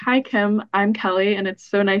Hi, Kim. I'm Kelly, and it's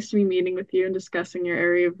so nice to be meeting with you and discussing your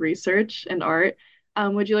area of research and art.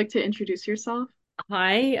 Would you like to introduce yourself?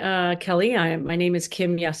 Hi, Kelly. My name is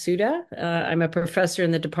Kim Yasuda. I'm a professor in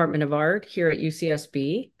the Department of Art here at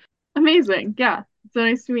UCSB. Amazing. Yeah, so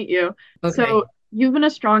nice to meet you. So, Okay. you've been a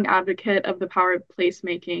strong advocate of the power of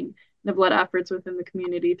placemaking and have led efforts within the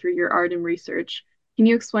community through your art and research. Can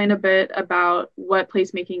you explain a bit about what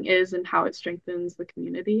placemaking is and how it strengthens the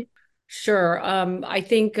community? Sure. I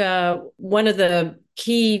think one of the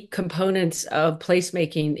key components of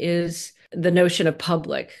placemaking is the notion of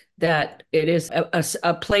public, that it is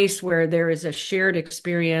a place where there is a shared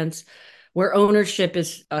experience, where ownership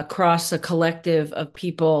is across a collective of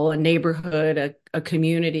people, a neighborhood, a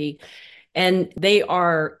community. And they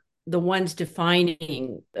are the ones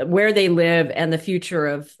defining where they live and the future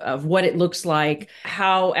of what it looks like,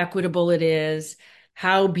 how equitable it is,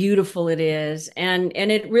 how beautiful it is. And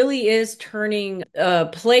it really is turning a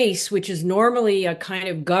place which is normally a kind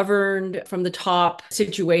of governed from the top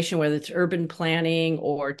situation, whether it's urban planning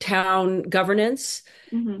or town governance,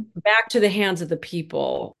 Hmm. back to the hands of the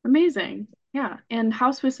people. Amazing. Yeah. And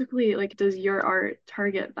how specifically, like, does your art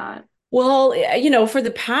target that? Well, for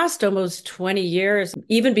the past almost 20 years,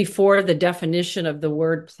 even before the definition of the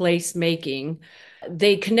word placemaking,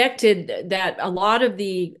 they connected that a lot of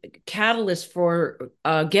the catalyst for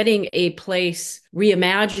getting a place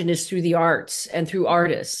reimagined is through the arts and through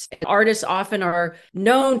artists. Artists often are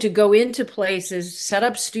known to go into places, set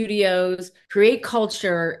up studios, create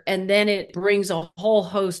culture, and then it brings a whole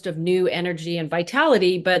host of new energy and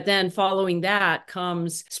vitality. But then following that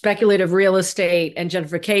comes speculative real estate and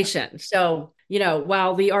gentrification. So,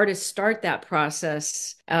 while the artists start that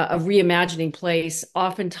process of reimagining place,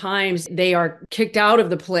 oftentimes they are kicked out of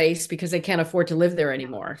the place because they can't afford to live there Yeah.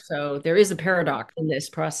 anymore. So there is a paradox in this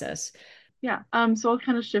process. Yeah, so I'll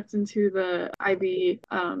kind of shift into the Ivy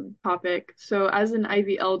topic. So, as an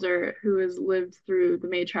Ivy elder who has lived through the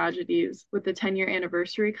May tragedies with the 10-year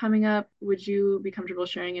anniversary coming up, would you be comfortable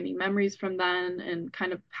sharing any memories from then and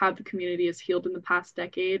kind of how the community has healed in the past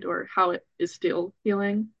decade or how it is still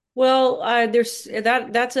healing? Well, there's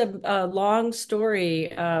that's a long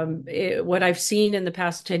story, what I've seen in the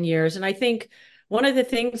past 10 years. And I think one of the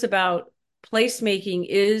things about placemaking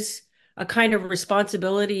is a kind of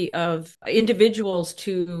responsibility of individuals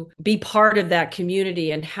to be part of that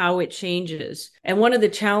community and how it changes. And one of the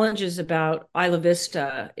challenges about Isla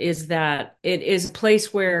Vista is that it is a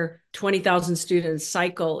place where 20,000 students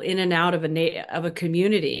cycle in and out of a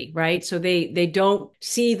community, right? So they don't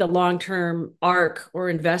see the long-term arc or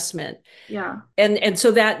investment. Yeah, And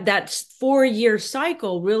so that 4-year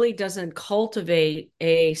cycle really doesn't cultivate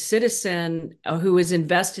a citizen who is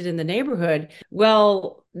invested in the neighborhood.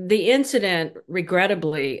 Well, the incident,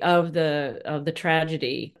 regrettably, of the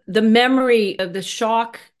tragedy, the memory of the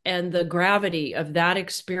shock and the gravity of that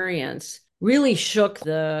experience really shook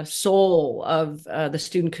the soul of the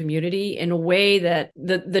student community in a way that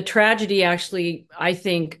the tragedy actually, I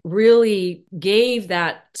think, really gave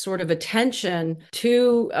that sort of attention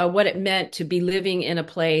to what it meant to be living in a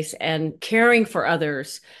place and caring for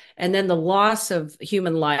others. And then the loss of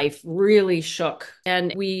human life really shook.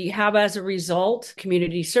 And we have, as a result,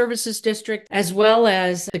 community services district as well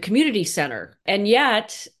as the community center. And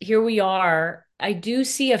yet, here we are. I do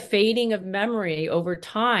see a fading of memory over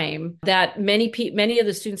time that many of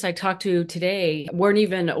the students I talked to today weren't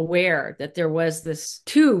even aware that there was this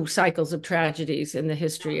two cycles of tragedies in the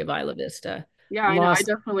history of Isla Vista. yeah, I know. I Lost.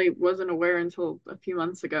 definitely wasn't aware until a few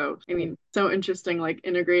months ago. I mean, so interesting, like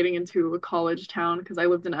integrating into a college town because I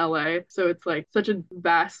lived in LA. So it's like such a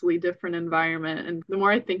vastly different environment. And the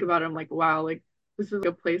more I think about it, I'm like, wow, like this is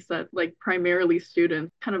a place that like primarily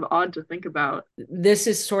students, kind of odd to think about. This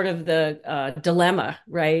is sort of the dilemma,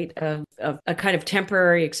 right? Of a kind of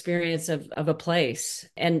temporary experience of a place,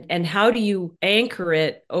 and how do you anchor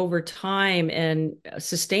it over time and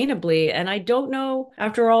sustainably? And I don't know,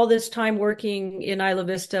 after all this time working in Isla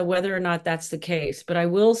Vista, whether or not that's the case. But I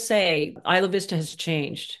will say, Isla Vista has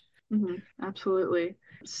changed. Absolutely.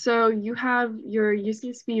 So you have your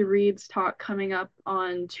UCSB Reads talk coming up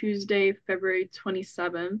on Tuesday, February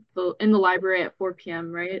 27th, in the library at 4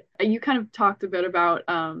 p.m., right? You kind of talked a bit about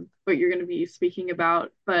what you're going to be speaking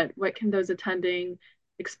about, but what can those attending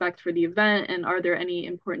expect for the event, and are there any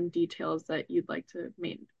important details that you'd like to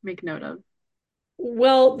make note of?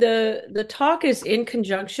 Well, the talk is in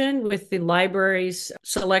conjunction with the library's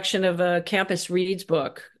selection of a Campus Reads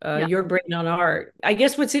book, Yeah. Your Brain on Art. I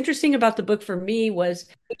guess what's interesting about the book for me was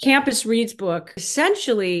the Campus Reads book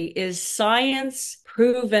essentially is science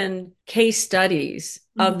proven case studies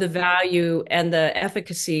of Mm-hmm. the value and the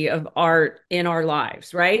efficacy of art in our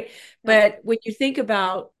lives, right? Yep. But when you think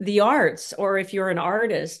about the arts, or if you're an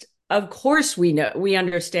artist, of course we know, we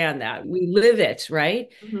understand that. We live it, right?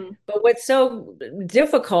 Mm-hmm. But what's so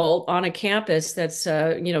difficult on a campus that's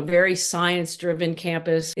very science driven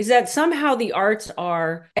campus is that somehow the arts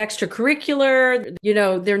are extracurricular,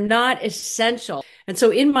 they're not essential. And so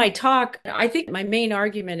in my talk, I think my main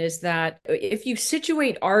argument is that if you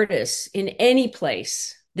situate artists in any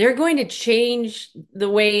place, they're going to change the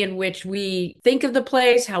way in which we think of the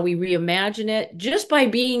place, how we reimagine it, just by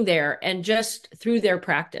being there and just through their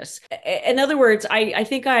practice. In other words, I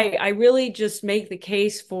think I really just make the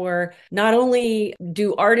case for not only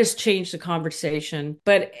do artists change the conversation,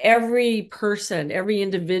 but every person, every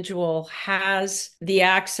individual has the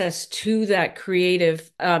access to that creative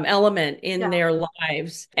element in Yeah. their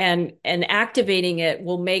lives, and activating it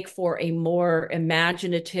will make for a more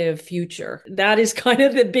imaginative future. That is kind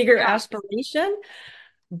of the bigger Yeah. aspiration,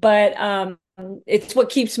 but it's what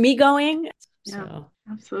keeps me going. Yeah. So,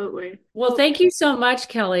 Absolutely. well, Well, thank you so much,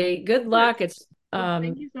 Kelly. Good of course. luck. It's Well,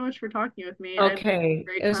 thank you so much for talking with me. I had a okay.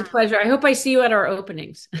 great It was a time. pleasure. I hope I see you at our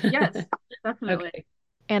openings. Yes, definitely. Okay.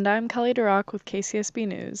 And I'm Kelly Darroch with KCSB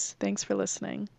News. Thanks for listening.